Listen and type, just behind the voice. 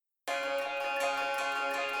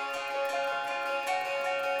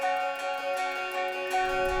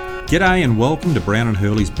G'day and welcome to Brown and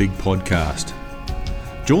Hurley's Big Podcast.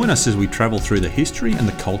 Join us as we travel through the history and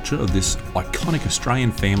the culture of this iconic Australian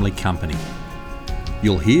family company.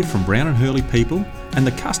 You'll hear from Brown and Hurley people and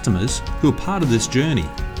the customers who are part of this journey.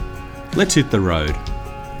 Let's hit the road.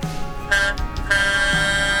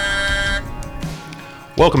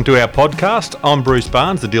 Welcome to our podcast. I'm Bruce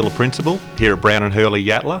Barnes, the dealer principal here at Brown and Hurley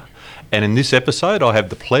Yatala. And in this episode, I have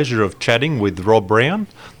the pleasure of chatting with Rob Brown,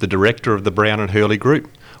 the director of the Brown and Hurley Group.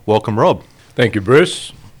 Welcome, Rob. Thank you,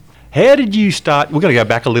 Bruce. How did you start? We're going to go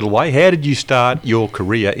back a little way. How did you start your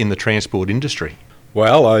career in the transport industry?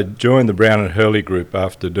 Well, I joined the Brown and Hurley Group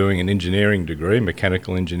after doing an engineering degree,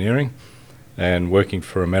 mechanical engineering, and working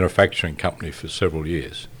for a manufacturing company for several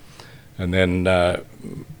years. And then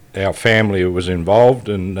our family was involved,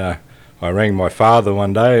 and I rang my father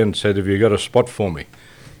one day and said, "Have you got a spot for me?"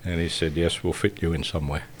 And he said, "Yes, we'll fit you in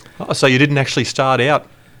somewhere." Oh, so you didn't actually start out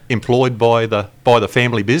employed by the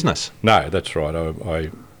family business? No, that's right. I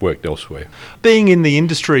worked elsewhere. Being in the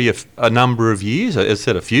industry a number of years, as I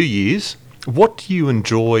said, a few years, what do you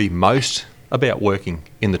enjoy most about working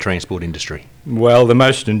in the transport industry? Well, the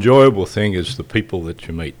most enjoyable thing is the people that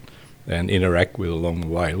you meet and interact with along the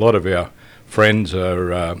way. A lot of our friends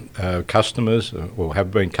are customers or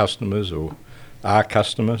have been customers or are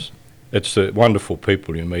customers. It's the wonderful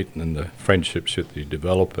people you meet and the friendships that you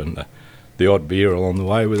develop and the odd beer along the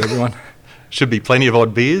way with everyone. Should be plenty of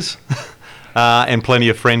odd beers and plenty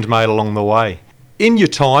of friends made along the way. In your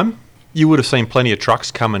time, you would have seen plenty of trucks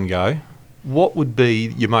come and go. What would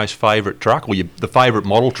be your most favourite truck or the favourite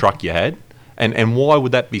model truck you had, and why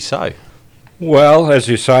would that be so? Well, as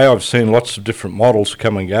you say, I've seen lots of different models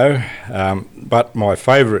come and go, but my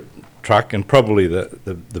favourite truck, and probably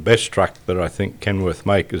the best truck that I think Kenworth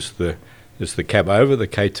make, is the Cab-Over, the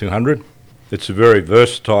K200. It's a very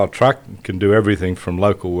versatile truck. It can do everything from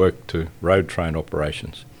local work to road train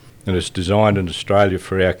operations, and it's designed in Australia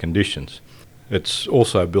for our conditions. It's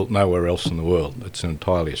also built nowhere else in the world. It's an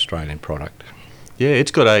entirely Australian product. Yeah,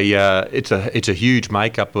 it's got it's a huge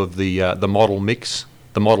makeup of the model mix,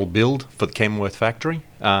 the model build for the Kenworth factory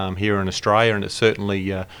here in Australia, and it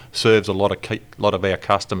certainly serves a lot of our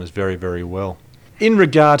customers very, very well. In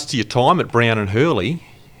regards to your time at Brown and Hurley,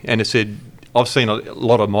 and it said, I've seen a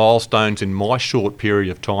lot of milestones in my short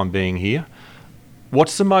period of time being here.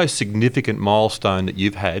 What's the most significant milestone that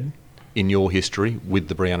you've had in your history with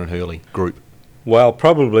the Brown and Hurley Group? Well,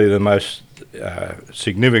 probably the most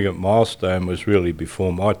significant milestone was really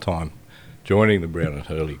before my time joining the Brown and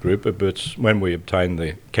Hurley Group. It's when we obtained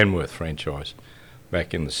the Kenworth franchise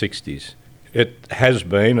back in the 60s. It has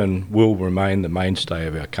been and will remain the mainstay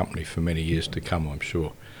of our company for many years to come, I'm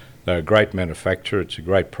sure. They're a great manufacturer, it's a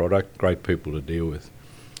great product, great people to deal with.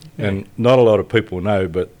 Yeah. And not a lot of people know,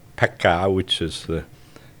 but PACCAR, which is the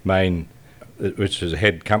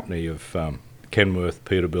head company of Kenworth,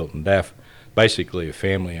 Peterbilt and DAF, basically a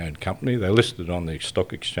family-owned company. They're listed on the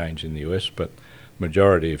stock exchange in the US, but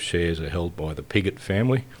majority of shares are held by the Piggott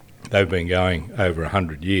family. They've been going over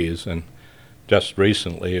 100 years, and just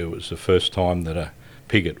recently it was the first time that a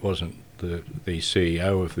Piggott wasn't the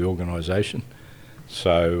CEO of the organisation.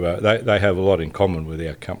 So they have a lot in common with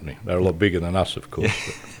our company. They're a lot bigger than us, of course.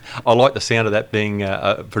 I like the sound of that being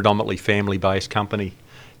a predominantly family-based company.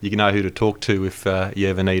 You know who to talk to if you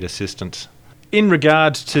ever need assistance. In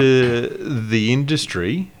regards to the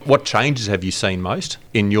industry, what changes have you seen most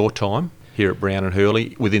in your time here at Brown and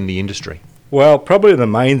Hurley within the industry? Well, probably the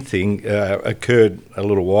main thing occurred a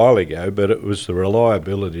little while ago, but it was the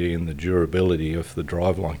reliability and the durability of the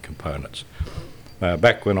driveline components.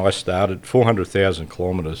 Back when I started, 400,000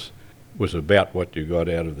 kilometres was about what you got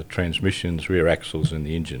out of the transmissions, rear axles and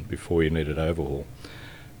the engine before you needed overhaul.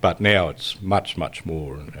 But now it's much, much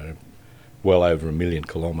more, well over 1 million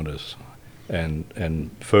kilometres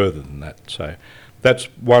and further than that. So that's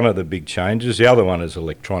one of the big changes. The other one is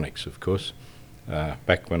electronics, of course.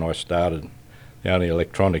 Back when I started, the only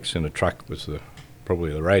electronics in a truck was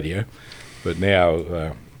probably the radio, but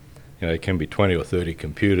now there can be 20 or 30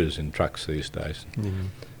 computers in trucks these days. Mm-hmm.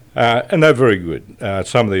 And they're very good.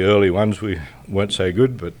 Some of the early ones weren't so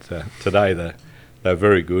good, but today they're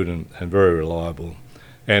very good and very reliable.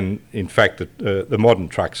 And in fact, the modern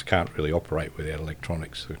trucks can't really operate without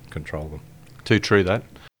electronics to control them. Too true that.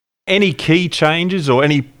 Any key changes or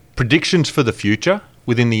any predictions for the future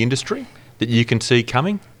within the industry that you can see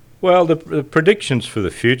coming? Well, the predictions for the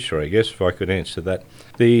future, I guess, if I could answer that.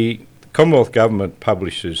 The Commonwealth Government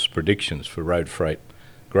publishes predictions for road freight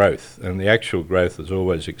growth, and the actual growth has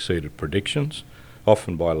always exceeded predictions,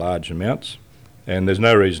 often by large amounts. And there's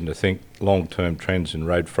no reason to think long-term trends in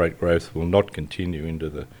road freight growth will not continue into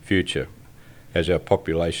the future. as our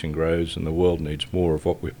population grows and the world needs more of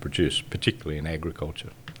what we produce, particularly in agriculture.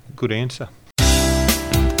 Good answer.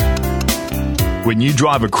 When you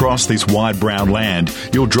drive across this wide brown land,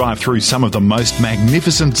 you'll drive through some of the most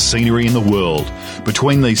magnificent scenery in the world.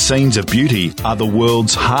 Between these scenes of beauty are the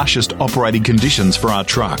world's harshest operating conditions for our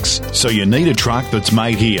trucks. So you need a truck that's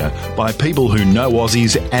made here by people who know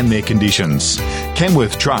Aussies and their conditions.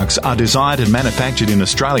 Kenworth trucks are designed and manufactured in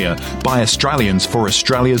Australia by Australians for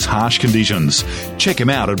Australia's harsh conditions. Check them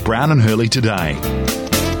out at Brown and Hurley today.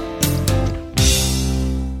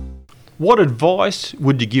 What advice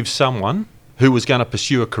would you give someone who was going to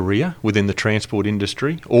pursue a career within the transport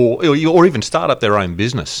industry or even start up their own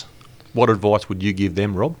business? What advice would you give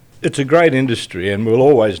them, Rob? It's a great industry and we'll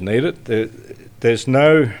always need it. There's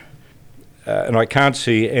no, and I can't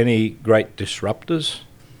see any great disruptors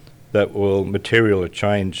that will materially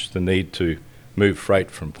change the need to move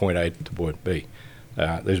freight from point A to point B.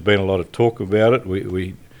 There's been a lot of talk about it.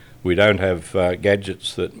 We don't have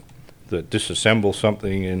gadgets that disassemble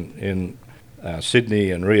something in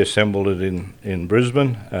Sydney and reassembled it in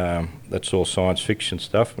Brisbane. That's all science fiction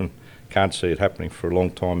stuff and can't see it happening for a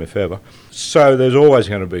long time, if ever. So there's always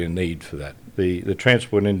going to be a need for that. The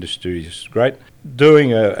transport industry is great.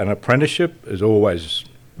 Doing an apprenticeship is always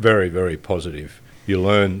very, very positive. You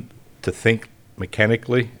learn to think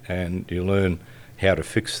mechanically and you learn how to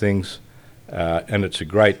fix things, and it's a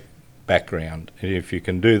great background. And if you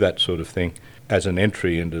can do that sort of thing as an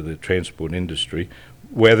entry into the transport industry,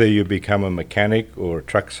 whether you become a mechanic or a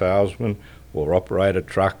truck salesman or operate a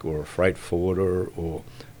truck or a freight forwarder or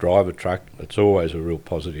drive a truck, it's always a real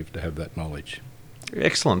positive to have that knowledge.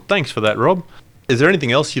 Excellent. Thanks for that, Rob. Is there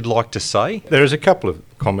anything else you'd like to say? There's a couple of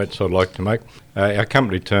comments I'd like to make. Our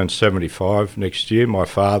company turns 75 next year. My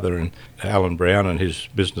father and Alan Brown and his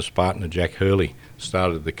business partner Jack Hurley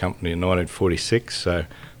started the company in 1946, so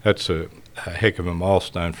that's a heck of a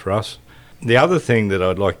milestone for us. The other thing that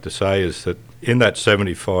I'd like to say is that in that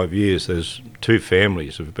 75 years, there's two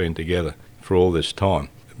families who have been together for all this time.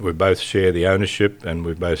 We both share the ownership and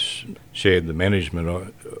we both shared the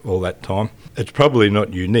management all that time. It's probably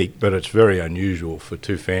not unique, but it's very unusual for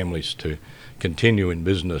two families to continue in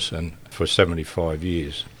business and for 75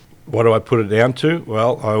 years. What do I put it down to?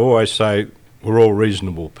 Well, I always say we're all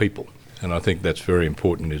reasonable people, and I think that's very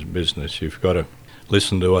important in business. You've got to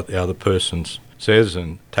listen to what the other person says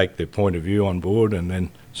and take their point of view on board, and then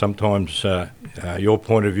sometimes your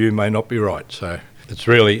point of view may not be right. So it's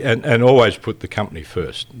really, and always put the company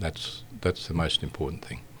first. That's the most important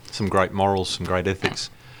thing. Some great morals, some great ethics.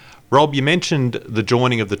 Rob, you mentioned the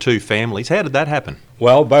joining of the two families. How did that happen?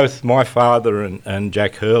 Well, both my father and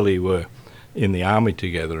Jack Hurley were in the army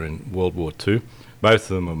together in World War II. Both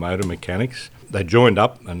of them were motor mechanics. They joined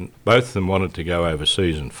up and both of them wanted to go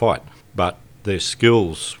overseas and fight, but their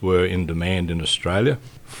skills were in demand in Australia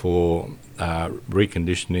for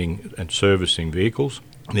reconditioning and servicing vehicles.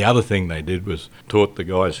 The other thing they did was taught the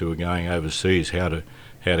guys who were going overseas how to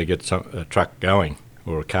get a truck going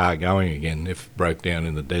or a car going again if it broke down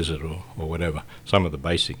in the desert or whatever, some of the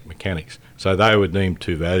basic mechanics. So they were deemed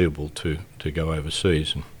too valuable to go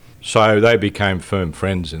overseas. And so they became firm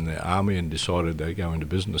friends in the army and decided they'd go into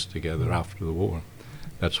business together after the war.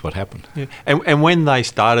 That's what happened. Yeah. And when they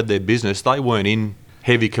started their business, they weren't in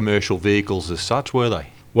heavy commercial vehicles as such, were they?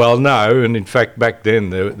 Well, no, and in fact back then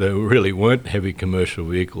there really weren't heavy commercial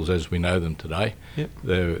vehicles as we know them today. Yep.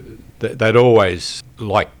 They'd always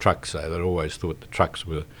liked trucks, though. They'd always thought the trucks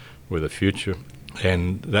were the future,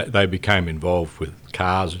 and they became involved with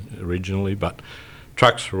cars originally, but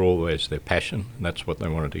trucks were always their passion, and that's what they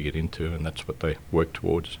wanted to get into, and that's what they worked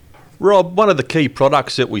towards. Rob, one of the key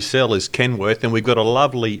products that we sell is Kenworth, and we've got a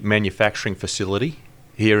lovely manufacturing facility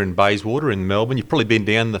here in Bayswater in Melbourne. You've probably been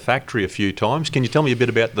down the factory a few times. Can you tell me a bit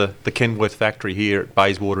about the Kenworth factory here at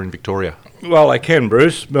Bayswater in Victoria? Well, I can,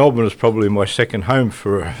 Bruce. Melbourne is probably my second home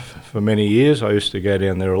for many years. I used to go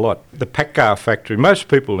down there a lot. The PACCAR factory, most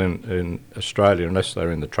people in Australia, unless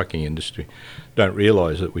they're in the trucking industry, don't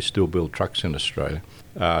realise that we still build trucks in Australia.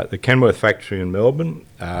 The Kenworth factory in Melbourne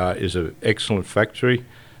is an excellent factory.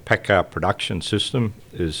 PACCAR production system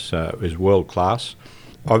is world class.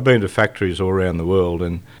 I've been to factories all around the world,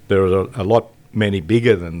 and there are many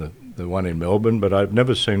bigger than the one in Melbourne, but I've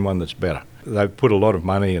never seen one that's better. They've put a lot of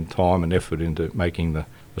money and time and effort into making the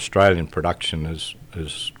Australian production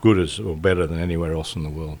as good as or better than anywhere else in the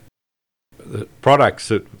world. The products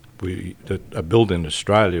that are built in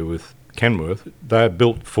Australia with Kenworth, they're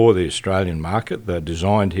built for the Australian market. They're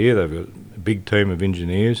designed here. They've got a big team of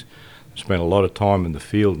engineers. Spent a lot of time in the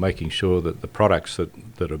field making sure that the products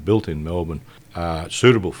that are built in Melbourne are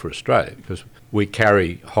suitable for Australia, because we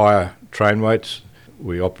carry higher train weights,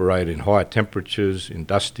 We operate in high temperatures, in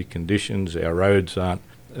dusty conditions. Our roads aren't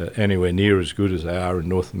anywhere near as good as they are in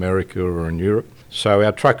North America or in Europe. So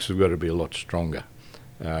our trucks have got to be a lot stronger.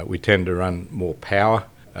 We tend to run more power.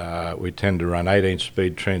 We tend to run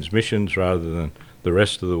 18-speed transmissions rather than the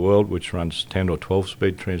rest of the world, which runs 10 or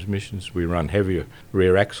 12-speed transmissions. We run heavier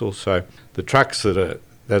rear axles. So the trucks that are,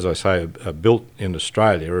 as I say, are built in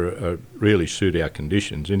Australia really suit our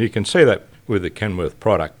conditions. And you can see that with the Kenworth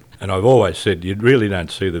product. And I've always said you really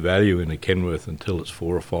don't see the value in a Kenworth until it's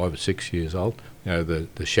 4 or 5 or 6 years old. You know, the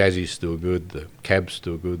chassis is still good, the cab's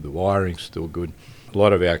still good, the wiring's still good. A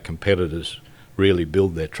lot of our competitors really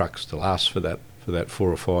build their trucks to last for that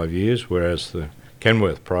 4 or 5 years, whereas the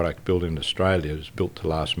Kenworth product built in Australia is built to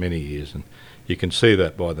last many years. And you can see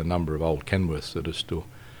that by the number of old Kenworths that are still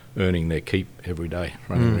earning their keep every day,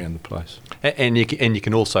 running around the place. And you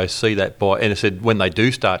can also see that by, and I said, when they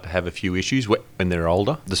do start to have a few issues, when they're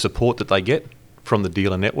older, the support that they get from the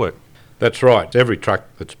dealer network. That's right. Every truck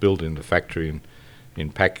that's built in the factory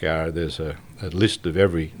in PACCAR, there's a list of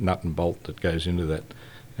every nut and bolt that goes into that,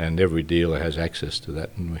 and every dealer has access to that.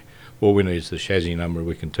 And all we need is the chassis number.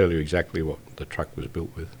 We can tell you exactly what the truck was built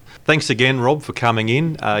with. Thanks again, Rob, for coming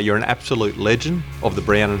in. You're an absolute legend of the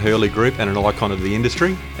Brown & Hurley Group and an icon of the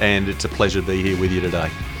industry, and it's a pleasure to be here with you today.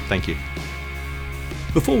 Thank you.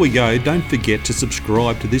 Before we go, don't forget to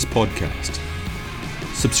subscribe to this podcast.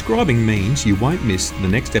 Subscribing means you won't miss the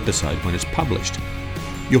next episode when it's published.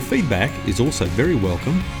 Your feedback is also very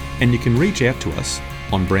welcome, and you can reach out to us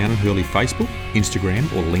on Brown & Hurley Facebook, Instagram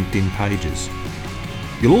or LinkedIn pages.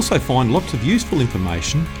 You'll also find lots of useful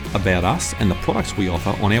information about us and the products we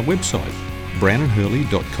offer on our website,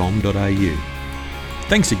 brownandhurley.com.au.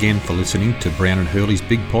 Thanks again for listening to Brown & Hurley's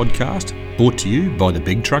Big Podcast, brought to you by the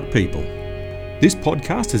Big Truck People. This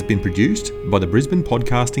podcast has been produced by the Brisbane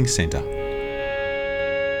Podcasting Centre.